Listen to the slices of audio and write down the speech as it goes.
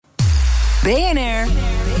BNR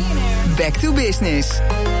Back to Business.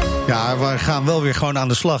 Ja, we gaan wel weer gewoon aan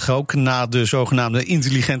de slag. Ook na de zogenaamde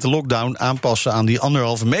intelligente lockdown aanpassen aan die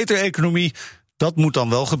 1,5 meter economie. Dat moet dan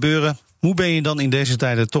wel gebeuren. Hoe ben je dan in deze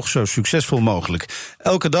tijden toch zo succesvol mogelijk?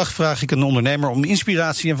 Elke dag vraag ik een ondernemer om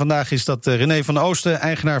inspiratie. En vandaag is dat René van Oosten,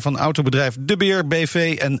 eigenaar van autobedrijf De Beer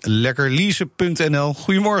BV en lekkerlease.nl.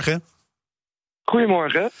 Goedemorgen.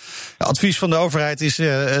 Goedemorgen. Advies van de overheid is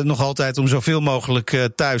nog altijd om zoveel mogelijk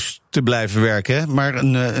thuis te blijven werken. Hè? Maar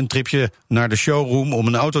een tripje naar de showroom om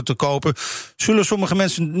een auto te kopen zullen sommige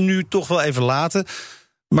mensen nu toch wel even laten.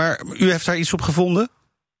 Maar u heeft daar iets op gevonden?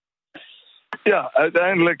 Ja,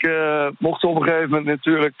 uiteindelijk mochten op een gegeven moment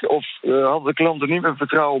natuurlijk, hadden de klanten niet meer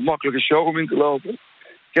vertrouwen om makkelijk een showroom in te lopen. Ik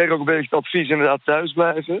kreeg ook een beetje het advies inderdaad thuis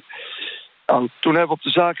blijven. Nou, toen hebben we op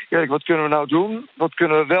de zaak gekeken, wat kunnen we nou doen? Wat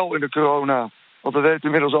kunnen we wel in de corona? Want we weten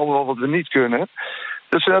inmiddels allemaal wel wat we niet kunnen.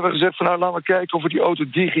 Dus we hebben gezegd van nou, laten we kijken of we die auto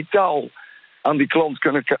digitaal aan die klant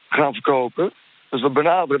kunnen gaan verkopen. Dus we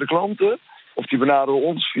benaderen de klanten, of die benaderen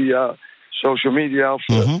ons via social media of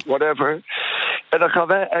whatever. En dan gaan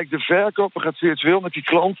wij eigenlijk de verkoper gaat virtueel met die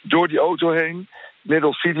klant door die auto heen,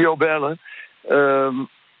 middels videobellen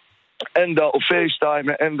en dan op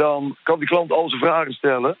FaceTime. En dan kan die klant al zijn vragen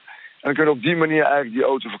stellen. En dan kunnen we op die manier eigenlijk die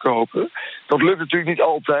auto verkopen. Dat lukt natuurlijk niet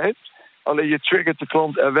altijd. Alleen je triggert de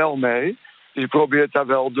klant er wel mee. Dus je probeert daar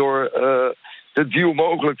wel door de deal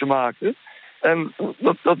mogelijk te maken. En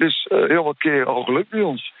dat is heel wat keren al gelukt bij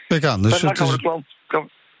ons. Kijk aan, dus dan kan we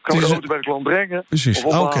de auto bij de klant brengen. Precies,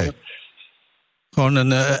 oké.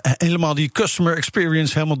 Gewoon helemaal die customer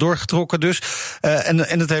experience helemaal doorgetrokken dus.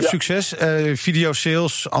 En het heeft succes.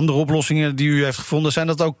 Videosales, andere oplossingen die u heeft gevonden. Zijn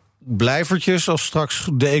dat ook blijvertjes als straks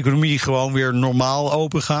de economie gewoon weer normaal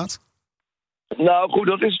open gaat? Nou goed,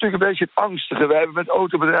 dat is natuurlijk een beetje het angstige. Wij hebben met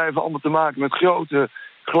autobedrijven allemaal te maken met grote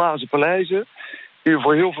glazen paleizen. Die we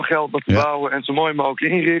voor heel veel geld moeten bouwen en zo mooi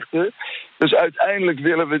mogelijk inrichten. Dus uiteindelijk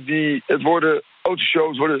willen we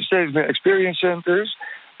autoshows worden steeds meer experience centers.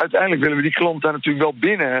 Uiteindelijk willen we die klant daar natuurlijk wel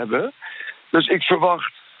binnen hebben. Dus ik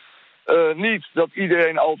verwacht niet dat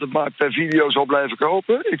iedereen altijd maar per video zal blijven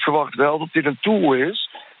kopen. Ik verwacht wel dat dit een tool is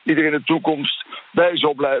die er in de toekomst bij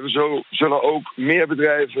zal blijven. Zo zullen ook meer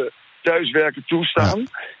bedrijven thuiswerken toestaan. Ja.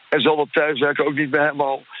 En zal dat thuiswerken ook niet meer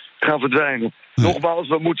helemaal gaan verdwijnen. Nee. Nogmaals,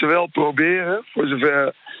 we moeten wel proberen, voor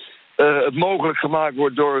zover het mogelijk gemaakt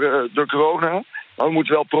wordt door corona. Maar we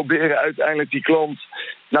moeten wel proberen uiteindelijk die klant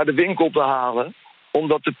naar de winkel te halen.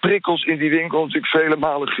 Omdat de prikkels in die winkel natuurlijk vele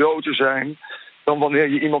malen groter zijn dan wanneer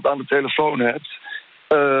je iemand aan de telefoon hebt.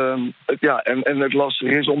 En het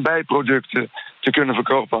lastige is om bijproducten te kunnen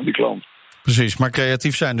verkopen aan die klant. Precies, maar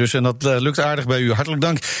creatief zijn dus. En dat lukt aardig bij u. Hartelijk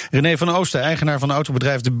dank. René van Oosten, eigenaar van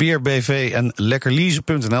autobedrijf De Beer BV en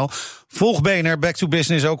lekkerlease.nl. Volg BNR Back to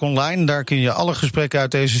Business ook online. Daar kun je alle gesprekken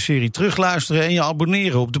uit deze serie terugluisteren en je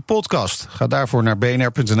abonneren op de podcast. Ga daarvoor naar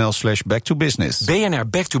bnr.nl/backtobusiness. BNR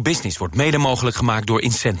Back to Business wordt mede mogelijk gemaakt door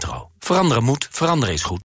Incentro. Veranderen moet, veranderen is goed.